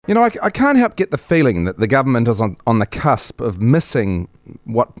I can't help get the feeling that the government is on the cusp of missing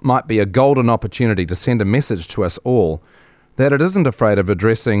what might be a golden opportunity to send a message to us all that it isn't afraid of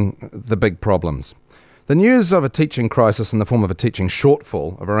addressing the big problems. The news of a teaching crisis in the form of a teaching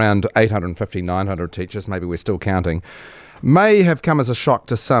shortfall of around 850, 900 teachers, maybe we're still counting, may have come as a shock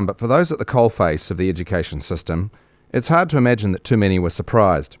to some, but for those at the coalface of the education system, it's hard to imagine that too many were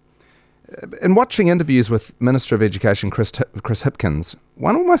surprised. In watching interviews with Minister of Education Chris Hipkins,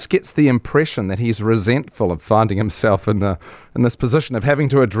 one almost gets the impression that he's resentful of finding himself in this position of having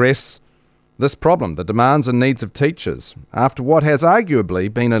to address this problem, the demands and needs of teachers, after what has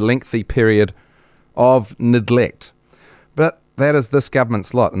arguably been a lengthy period of neglect. But that is this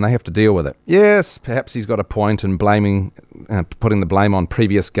government's lot, and they have to deal with it. Yes, perhaps he's got a point in putting the blame on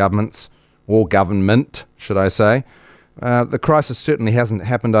previous governments, or government, should I say. The crisis certainly hasn't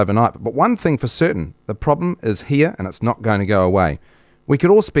happened overnight, but one thing for certain, the problem is here and it's not going to go away. We could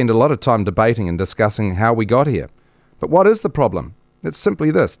all spend a lot of time debating and discussing how we got here. But what is the problem? It's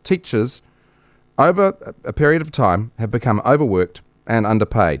simply this. Teachers, over a period of time, have become overworked and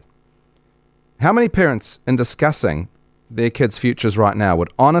underpaid. How many parents, in discussing their kids' futures right now,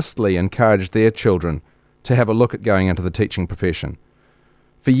 would honestly encourage their children to have a look at going into the teaching profession?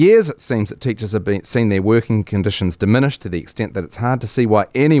 For years, it seems that teachers have seen their working conditions diminish to the extent that it's hard to see why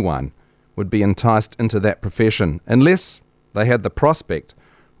anyone would be enticed into that profession unless they had the prospect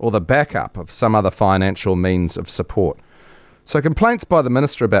or the backup of some other financial means of support. So complaints by the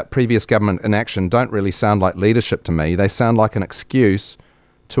minister about previous government inaction don't really sound like leadership to me. They sound like an excuse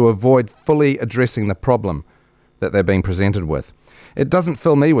to avoid fully addressing the problem that they're being presented with. It doesn't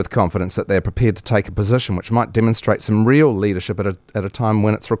fill me with confidence that they're prepared to take a position which might demonstrate some real leadership at a time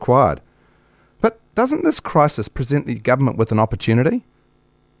when it's required. But doesn't this crisis present the government with an opportunity?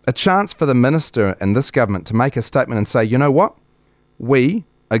 A chance for the minister and this government to make a statement and say, you know what? We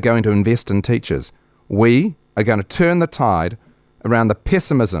are going to invest in teachers. We are going to turn the tide around the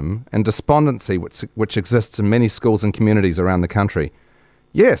pessimism and despondency which exists in many schools and communities around the country.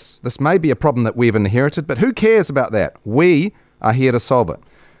 Yes, this may be a problem that we've inherited, but who cares about that? We are here to solve it.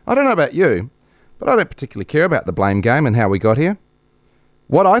 I don't know about you, but I don't particularly care about the blame game and how we got here.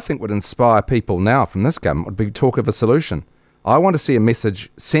 What I think would inspire people now from this government would be talk of a solution. I want to see a message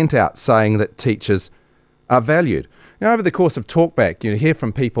sent out saying that teachers are valued. Over the course of Talkback, you hear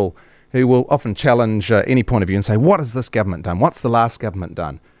from people who will often challenge any point of view and say, what has this government done? What's the last government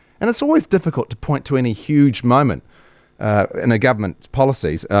done? And it's always difficult to point to any huge moment in a government's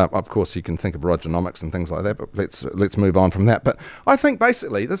policies. Of course, you can think of Rogernomics and things like that, but let's move on from that. But I think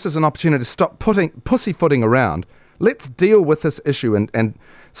basically this is an opportunity to stop pussyfooting around. Let's deal with this issue and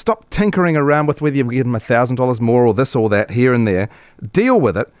stop tinkering around with whether you give them $1,000 more or this or that here and there. Deal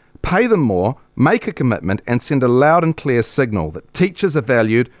with it, pay them more, make a commitment, and send a loud and clear signal that teachers are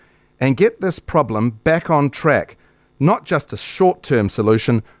valued and get this problem back on track. Not just a short-term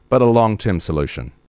solution, but a long-term solution.